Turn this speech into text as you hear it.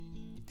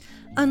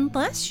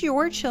Unless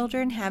your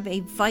children have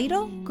a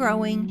vital,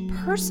 growing,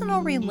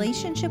 personal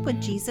relationship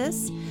with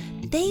Jesus,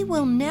 they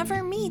will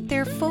never meet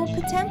their full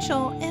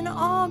potential in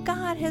all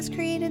God has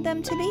created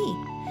them to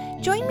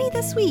be. Join me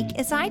this week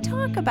as I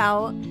talk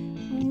about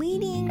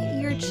leading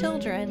your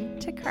children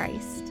to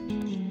Christ.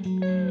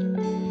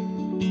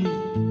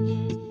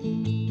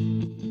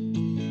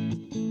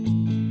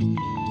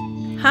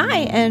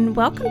 Hi, and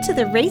welcome to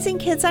the Raising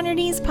Kids on Your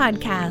Knees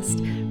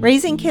podcast.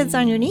 Raising Kids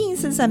on Your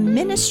Knees is a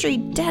ministry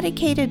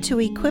dedicated to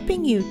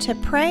equipping you to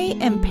pray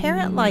and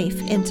parent life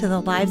into the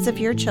lives of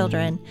your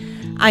children.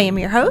 I am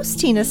your host,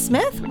 Tina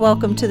Smith.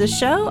 Welcome to the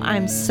show.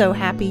 I'm so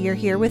happy you're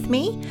here with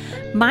me.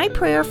 My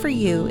prayer for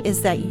you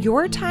is that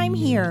your time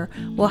here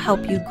will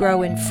help you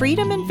grow in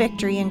freedom and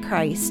victory in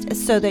Christ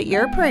so that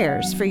your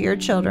prayers for your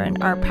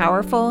children are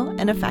powerful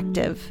and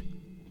effective.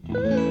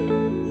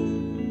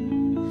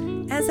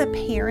 As a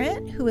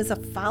parent who is a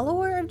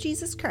follower of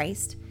Jesus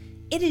Christ,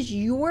 it is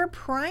your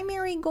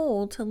primary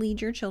goal to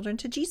lead your children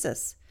to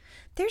Jesus.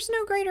 There's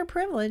no greater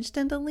privilege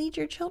than to lead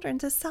your children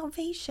to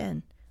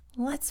salvation.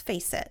 Let's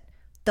face it,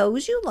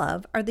 those you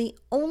love are the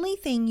only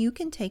thing you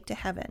can take to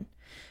heaven.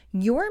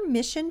 Your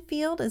mission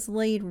field is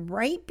laid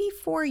right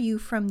before you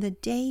from the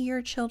day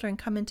your children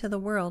come into the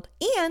world,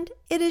 and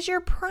it is your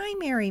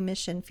primary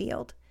mission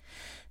field.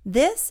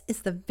 This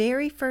is the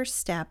very first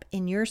step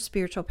in your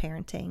spiritual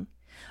parenting.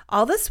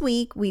 All this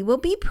week, we will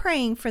be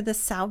praying for the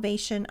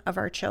salvation of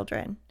our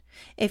children.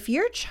 If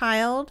your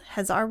child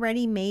has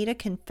already made a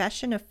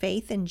confession of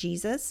faith in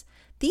Jesus,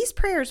 these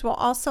prayers will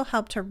also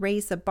help to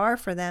raise the bar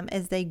for them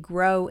as they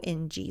grow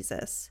in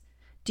Jesus.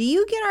 Do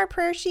you get our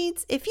prayer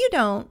sheets? If you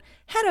don't,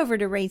 head over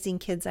to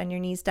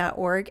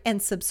raisingkidsonyourknees.org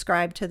and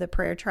subscribe to the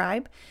prayer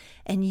tribe,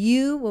 and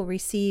you will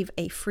receive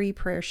a free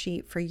prayer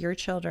sheet for your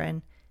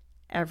children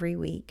every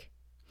week.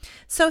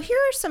 So here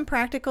are some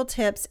practical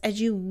tips as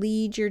you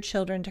lead your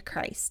children to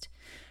Christ.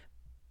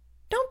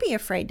 Don't be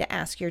afraid to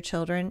ask your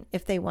children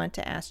if they want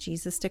to ask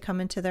Jesus to come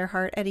into their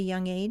heart at a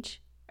young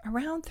age.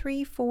 Around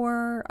 3,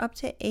 4, up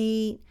to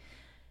 8.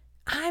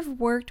 I've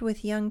worked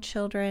with young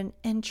children,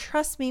 and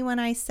trust me when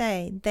I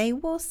say they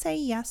will say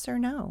yes or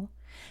no.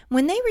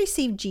 When they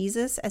receive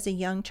Jesus as a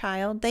young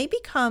child, they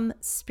become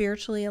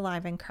spiritually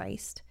alive in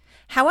Christ.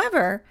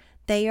 However,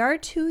 they are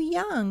too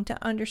young to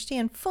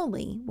understand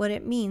fully what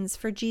it means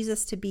for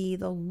Jesus to be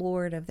the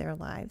Lord of their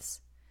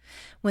lives.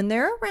 When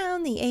they're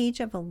around the age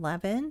of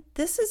 11,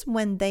 this is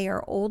when they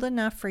are old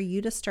enough for you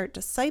to start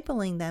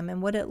discipling them in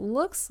what it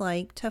looks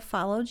like to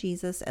follow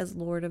Jesus as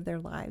Lord of their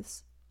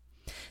lives.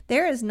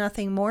 There is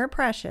nothing more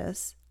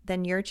precious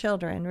than your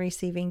children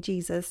receiving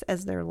Jesus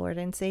as their Lord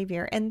and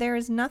Savior, and there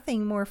is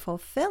nothing more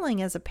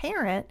fulfilling as a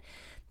parent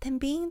than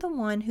being the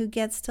one who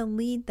gets to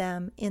lead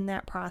them in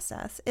that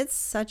process. It's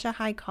such a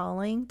high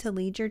calling to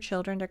lead your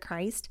children to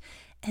Christ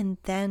and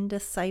then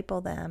disciple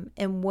them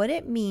and what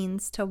it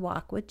means to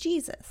walk with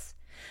Jesus.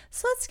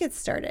 So let's get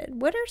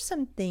started. What are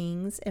some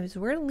things as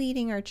we're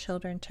leading our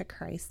children to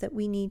Christ that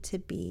we need to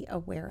be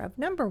aware of?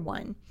 Number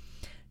 1,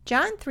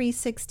 John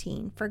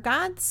 3:16, for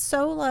God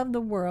so loved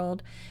the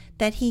world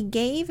that he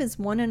gave his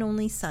one and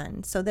only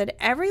Son, so that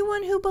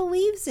everyone who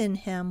believes in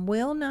him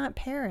will not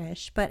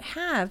perish, but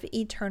have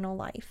eternal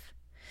life.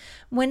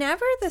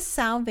 Whenever the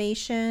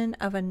salvation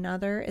of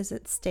another is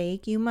at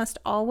stake, you must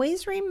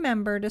always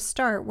remember to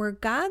start where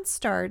God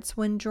starts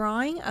when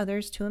drawing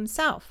others to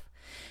himself.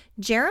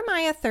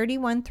 Jeremiah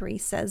 31:3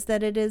 says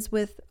that it is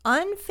with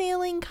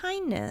unfailing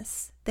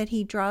kindness that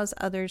he draws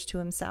others to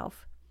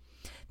himself.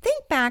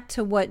 Think back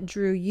to what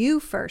drew you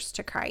first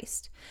to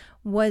Christ.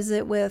 Was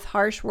it with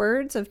harsh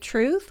words of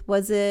truth?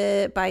 Was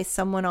it by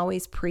someone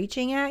always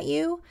preaching at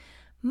you?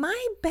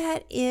 My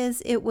bet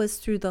is it was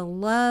through the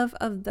love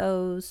of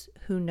those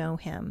who know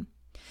him.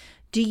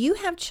 Do you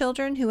have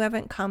children who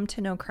haven't come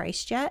to know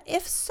Christ yet?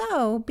 If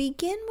so,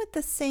 begin with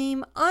the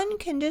same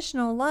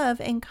unconditional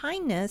love and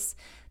kindness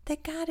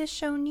that God has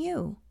shown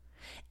you.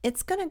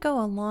 It's going to go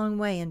a long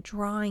way in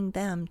drawing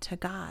them to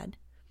God.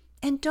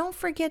 And don't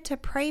forget to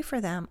pray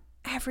for them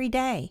every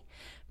day.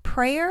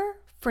 Prayer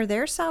for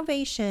their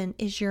salvation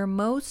is your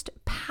most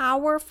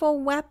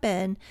powerful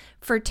weapon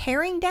for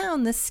tearing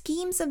down the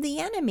schemes of the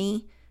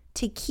enemy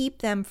to keep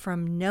them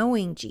from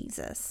knowing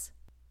Jesus.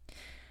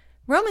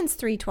 Romans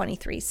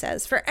 3:23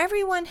 says, for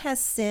everyone has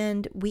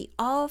sinned, we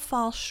all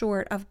fall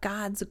short of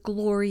God's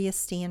glorious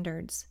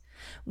standards.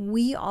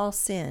 We all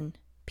sin,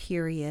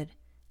 period.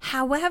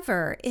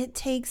 However, it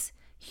takes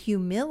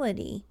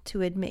humility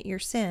to admit your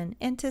sin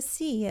and to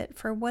see it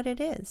for what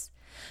it is.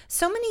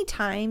 So many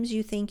times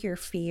you think your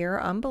fear,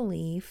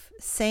 unbelief,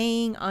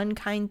 saying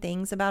unkind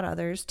things about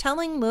others,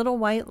 telling little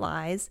white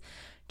lies,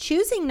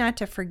 choosing not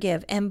to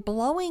forgive, and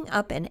blowing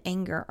up in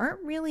anger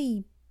aren't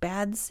really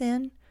bad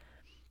sin.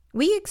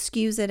 We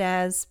excuse it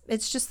as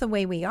it's just the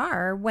way we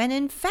are, when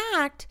in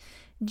fact,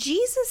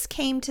 Jesus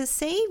came to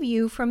save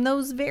you from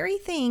those very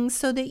things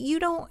so that you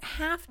don't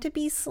have to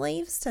be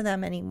slaves to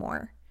them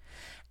anymore.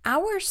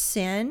 Our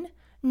sin,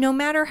 no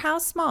matter how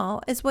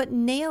small, is what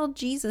nailed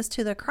Jesus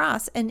to the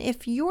cross. And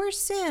if your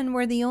sin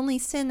were the only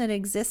sin that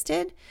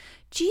existed,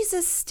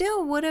 Jesus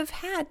still would have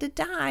had to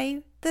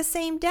die the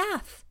same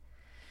death.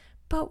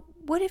 But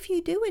what if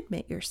you do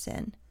admit your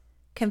sin?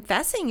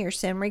 Confessing your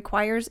sin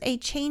requires a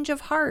change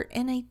of heart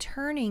and a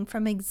turning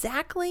from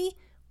exactly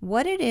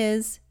what it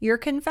is you're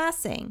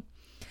confessing.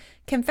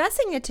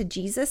 Confessing it to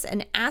Jesus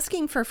and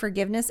asking for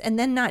forgiveness and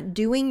then not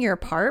doing your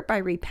part by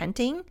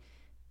repenting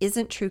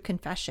isn't true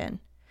confession.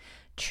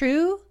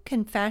 True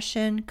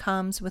confession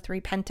comes with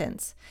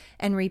repentance.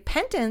 And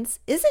repentance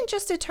isn't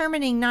just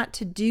determining not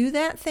to do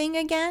that thing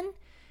again.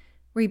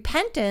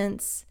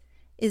 Repentance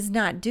is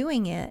not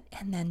doing it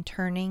and then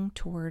turning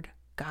toward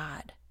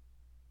God.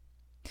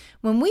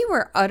 When we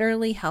were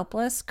utterly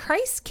helpless,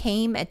 Christ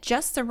came at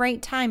just the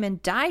right time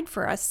and died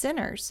for us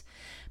sinners.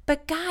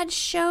 But God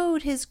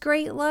showed his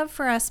great love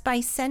for us by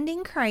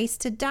sending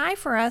Christ to die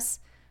for us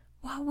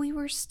while we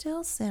were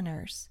still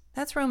sinners.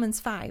 That's Romans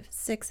 5,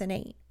 6, and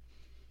 8.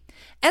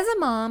 As a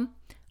mom,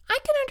 I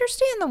can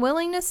understand the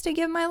willingness to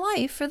give my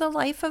life for the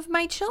life of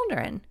my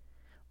children.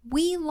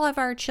 We love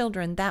our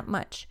children that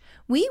much.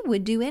 We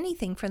would do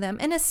anything for them,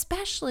 and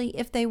especially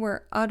if they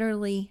were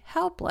utterly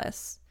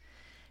helpless.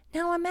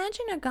 Now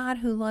imagine a God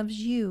who loves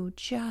you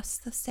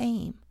just the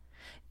same.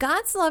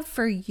 God's love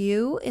for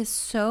you is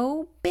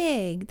so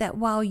big that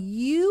while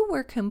you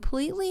were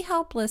completely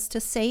helpless to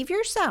save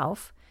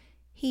yourself,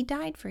 he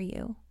died for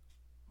you.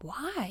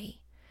 Why?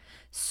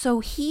 So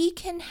he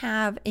can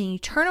have an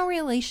eternal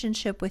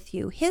relationship with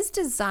you. His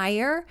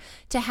desire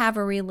to have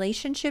a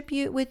relationship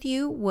with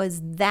you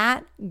was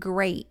that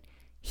great.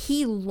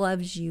 He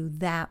loves you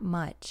that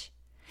much.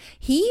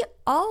 He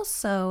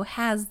also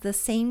has the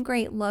same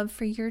great love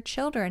for your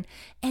children,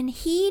 and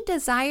he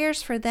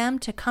desires for them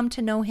to come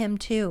to know him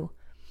too.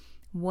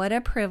 What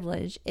a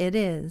privilege it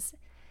is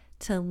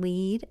to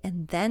lead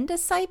and then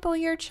disciple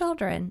your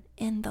children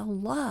in the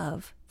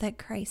love that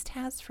Christ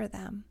has for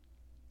them.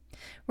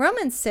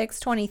 Romans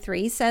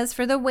 6:23 says,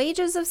 "For the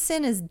wages of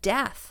sin is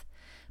death,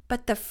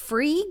 but the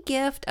free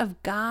gift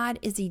of God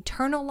is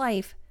eternal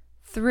life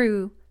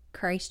through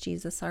Christ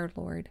Jesus our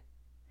Lord."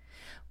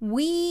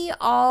 We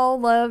all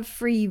love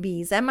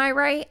freebies. Am I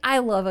right? I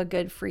love a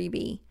good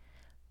freebie.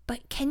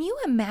 But can you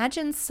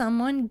imagine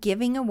someone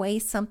giving away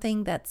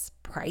something that's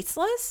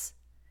priceless?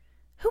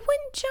 Who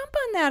wouldn't jump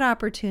on that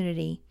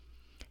opportunity?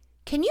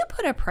 Can you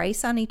put a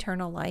price on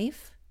eternal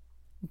life?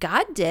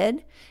 God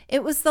did.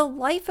 It was the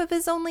life of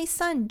his only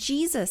son,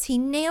 Jesus. He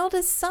nailed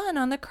his son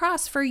on the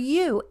cross for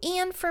you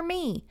and for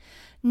me.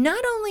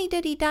 Not only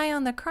did he die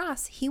on the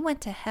cross, he went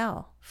to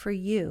hell for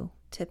you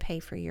to pay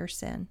for your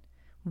sin.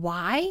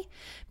 Why?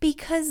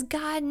 Because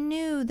God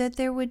knew that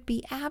there would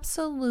be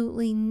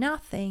absolutely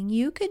nothing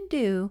you could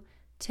do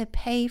to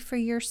pay for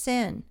your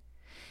sin.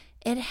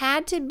 It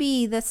had to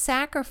be the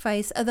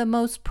sacrifice of the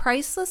most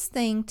priceless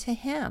thing to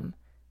him,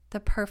 the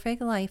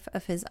perfect life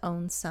of his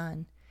own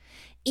son.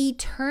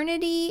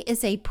 Eternity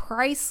is a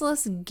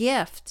priceless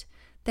gift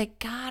that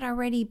God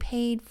already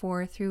paid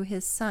for through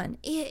his son.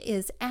 It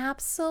is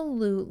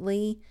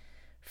absolutely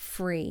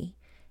free,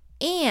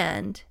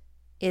 and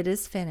it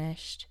is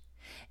finished.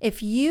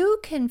 If you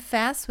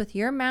confess with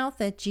your mouth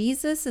that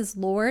Jesus is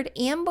Lord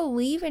and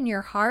believe in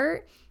your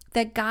heart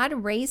that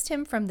God raised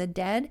him from the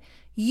dead,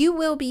 you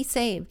will be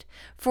saved.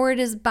 For it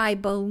is by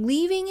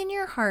believing in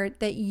your heart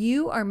that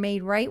you are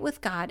made right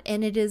with God,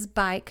 and it is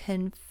by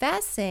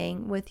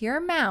confessing with your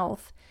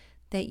mouth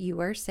that you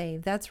are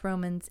saved. That's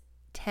Romans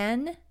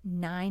 10,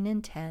 9,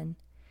 and 10.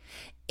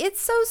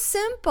 It's so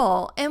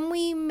simple, and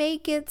we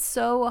make it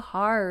so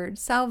hard.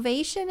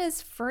 Salvation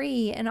is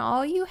free, and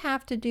all you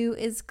have to do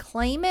is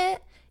claim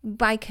it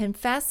by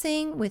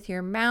confessing with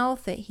your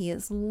mouth that he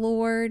is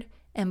Lord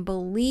and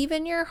believe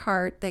in your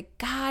heart that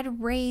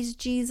God raised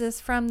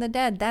Jesus from the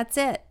dead. That's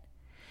it.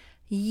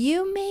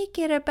 You make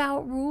it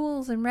about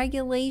rules and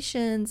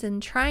regulations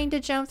and trying to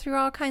jump through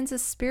all kinds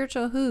of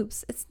spiritual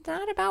hoops. It's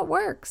not about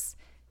works.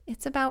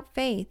 It's about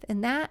faith,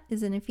 and that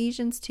is in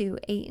Ephesians 2,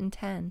 8, and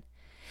 10.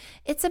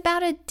 It's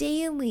about a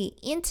daily,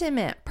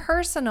 intimate,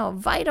 personal,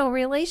 vital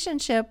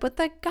relationship with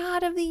the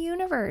God of the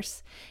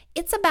universe.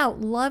 It's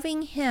about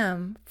loving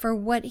him for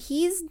what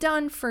he's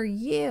done for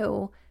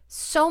you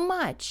so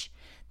much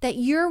that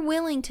you're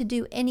willing to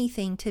do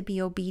anything to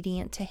be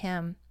obedient to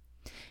him.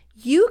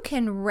 You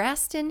can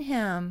rest in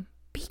him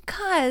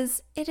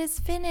because it is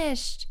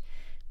finished.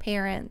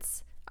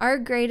 Parents, our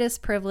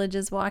greatest privilege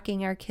is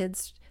walking our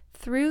kids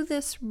through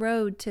this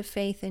road to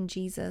faith in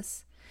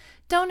Jesus.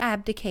 Don't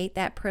abdicate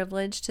that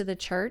privilege to the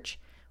church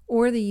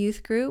or the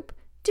youth group.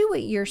 Do it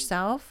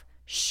yourself.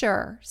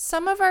 Sure,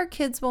 some of our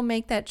kids will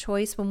make that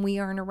choice when we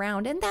aren't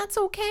around, and that's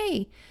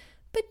okay.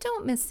 But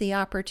don't miss the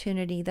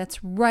opportunity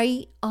that's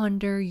right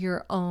under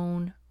your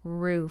own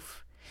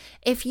roof.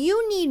 If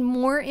you need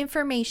more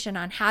information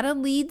on how to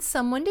lead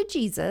someone to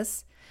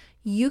Jesus,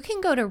 you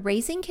can go to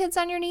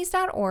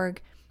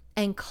raisingkidsonyourknees.org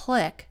and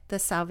click the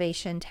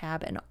Salvation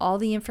tab, and all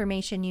the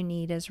information you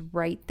need is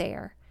right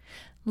there.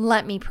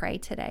 Let me pray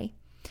today.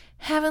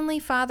 Heavenly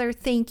Father,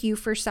 thank you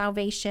for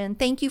salvation.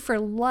 Thank you for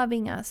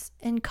loving us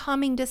and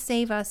coming to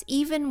save us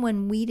even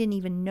when we didn't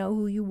even know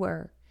who you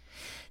were.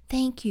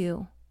 Thank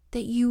you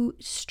that you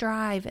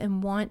strive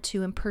and want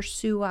to and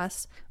pursue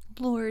us.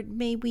 Lord,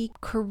 may we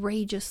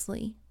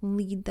courageously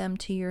lead them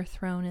to your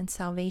throne and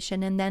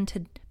salvation, and then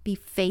to be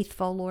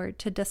faithful, Lord,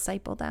 to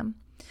disciple them.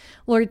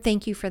 Lord,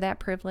 thank you for that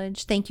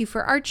privilege. Thank you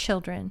for our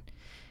children.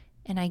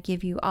 And I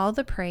give you all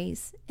the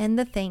praise and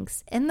the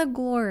thanks and the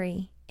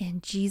glory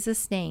in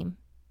Jesus' name.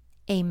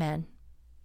 Amen.